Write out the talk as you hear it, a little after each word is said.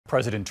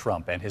President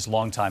Trump and his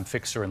longtime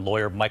fixer and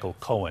lawyer Michael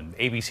Cohen.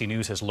 ABC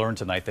News has learned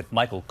tonight that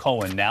Michael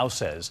Cohen now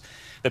says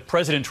that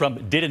President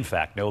Trump did in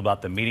fact know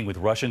about the meeting with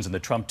Russians in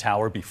the Trump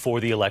Tower before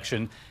the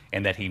election,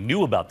 and that he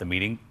knew about the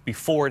meeting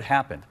before it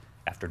happened,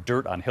 after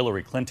dirt on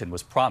Hillary Clinton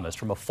was promised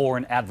from a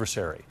foreign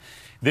adversary.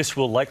 This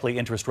will likely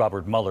interest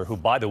Robert Mueller, who,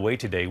 by the way,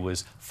 today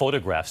was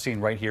photographed,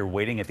 seen right here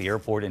waiting at the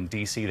airport in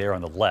D.C. there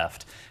on the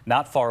left.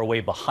 Not far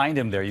away behind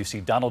him there, you see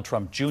Donald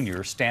Trump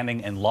Jr.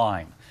 standing in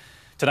line.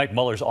 Tonight,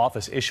 Mueller's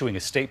office issuing a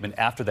statement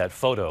after that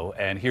photo.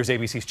 And here's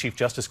ABC's Chief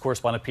Justice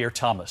correspondent Pierre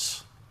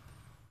Thomas.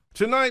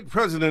 Tonight,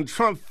 President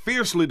Trump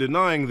fiercely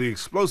denying the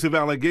explosive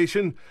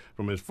allegation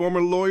from his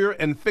former lawyer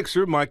and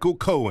fixer Michael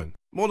Cohen.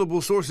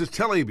 Multiple sources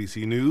tell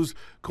ABC News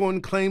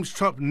Cohen claims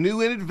Trump knew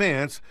in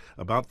advance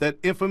about that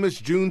infamous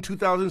June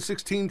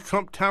 2016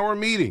 Trump Tower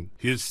meeting.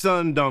 His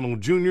son, Donald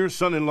Jr.,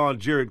 son-in-law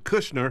Jared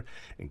Kushner,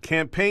 and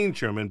campaign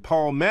chairman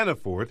Paul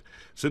Manafort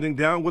sitting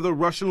down with a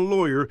Russian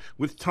lawyer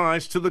with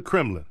ties to the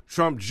Kremlin.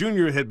 Trump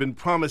Jr. had been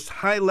promised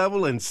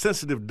high-level and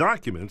sensitive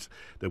documents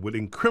that would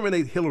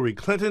incriminate Hillary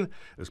Clinton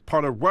as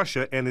part of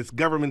Russia and its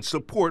government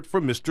support for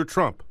Mr.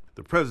 Trump.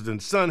 The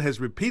president's son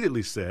has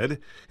repeatedly said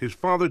his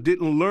father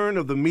didn't learn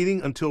of the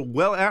meeting until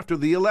well after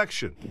the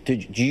election.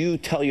 Did you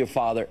tell your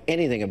father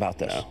anything about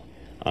this?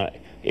 No.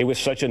 It was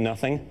such a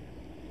nothing.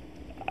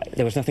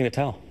 There was nothing to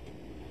tell.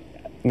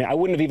 I mean, I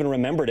wouldn't have even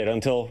remembered it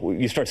until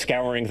you start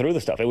scouring through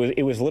the stuff.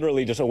 It was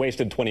literally just a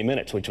wasted 20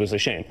 minutes, which was a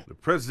shame. The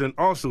president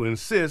also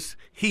insists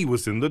he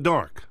was in the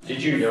dark.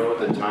 Did you know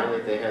at the time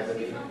that they had the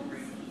meeting?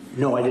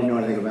 No, I didn't know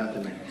anything about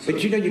the meeting.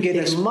 But you know, you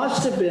gave us. It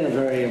must have been a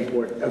very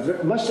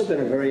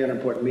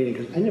unimportant meeting,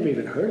 because I never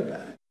even heard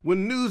about it.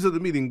 When news of the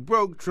meeting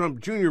broke,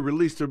 Trump Jr.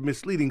 released a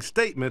misleading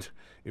statement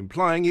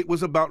implying it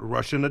was about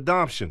Russian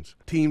adoptions.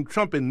 Team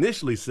Trump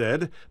initially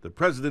said the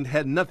president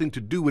had nothing to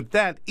do with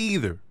that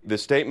either. The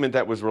statement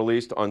that was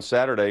released on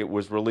Saturday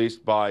was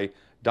released by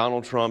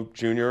Donald Trump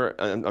Jr.,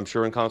 and I'm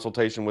sure in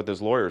consultation with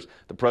his lawyers.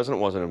 The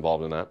president wasn't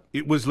involved in that.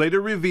 It was later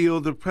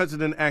revealed the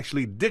president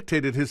actually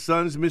dictated his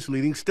son's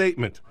misleading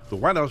statement. The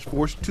White House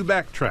forced to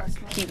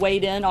backtrack. He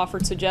weighed in,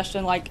 offered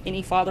suggestion like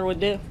any father would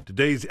do.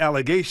 Today's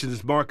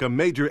allegations mark a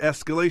major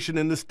escalation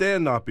in the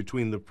standoff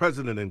between the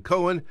president and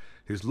Cohen,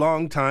 his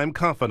longtime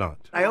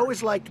confidant. I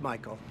always liked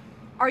Michael.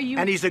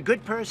 And he's a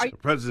good person. The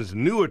president's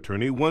new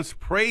attorney once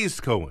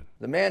praised Cohen.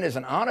 The man is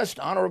an honest,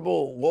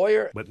 honorable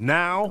lawyer. But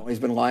now he's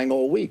been lying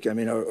all week. I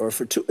mean,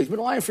 he's been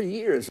lying for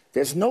years.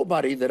 There's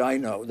nobody that I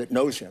know that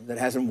knows him that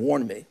hasn't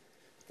warned me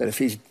that if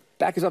his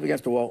back is up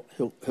against the wall,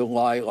 he'll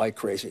lie like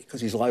crazy,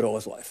 because he's lied all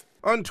his life.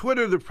 On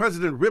Twitter, the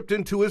president ripped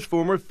into his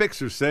former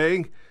fixer,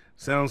 saying,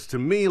 "Sounds to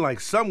me like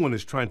someone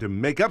is trying to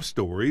make up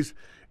stories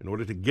in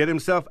order to get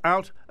himself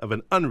out of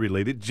an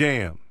unrelated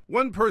jam."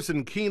 One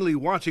person keenly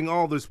watching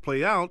all this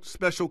play out,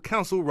 special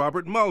counsel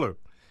Robert Mueller.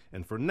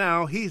 And for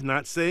now, he's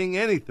not saying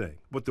anything.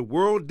 But the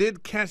world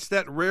did catch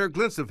that rare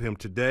glimpse of him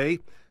today,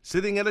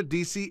 sitting at a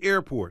D.C.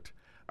 airport,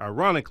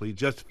 ironically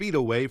just feet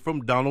away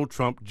from Donald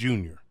Trump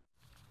Jr.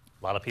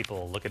 A lot of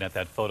people looking at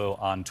that photo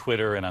on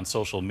Twitter and on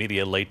social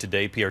media late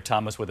today. Pierre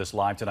Thomas with us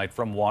live tonight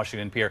from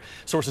Washington. Pierre,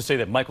 sources say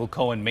that Michael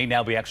Cohen may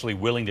now be actually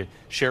willing to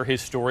share his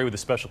story with the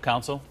special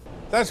counsel.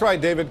 That's right,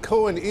 David.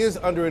 Cohen is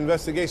under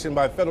investigation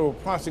by federal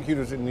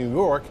prosecutors in New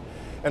York,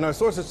 and our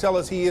sources tell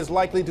us he is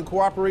likely to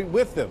cooperate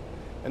with them.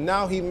 And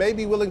now he may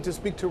be willing to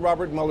speak to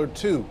Robert Mueller,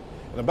 too.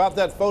 And about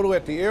that photo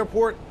at the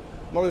airport,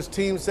 Mueller's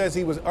team says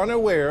he was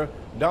unaware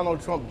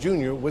Donald Trump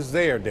Jr. was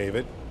there,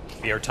 David.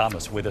 Pierre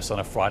Thomas with us on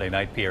a Friday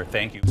night. Pierre,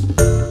 thank you.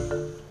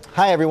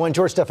 Hi, everyone.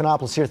 George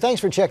Stephanopoulos here.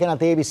 Thanks for checking out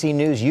the ABC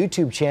News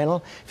YouTube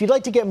channel. If you'd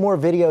like to get more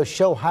videos,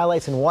 show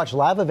highlights, and watch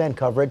live event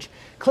coverage,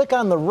 click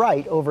on the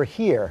right over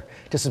here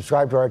to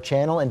subscribe to our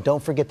channel. And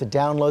don't forget to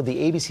download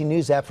the ABC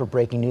News app for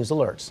breaking news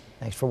alerts.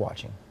 Thanks for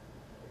watching.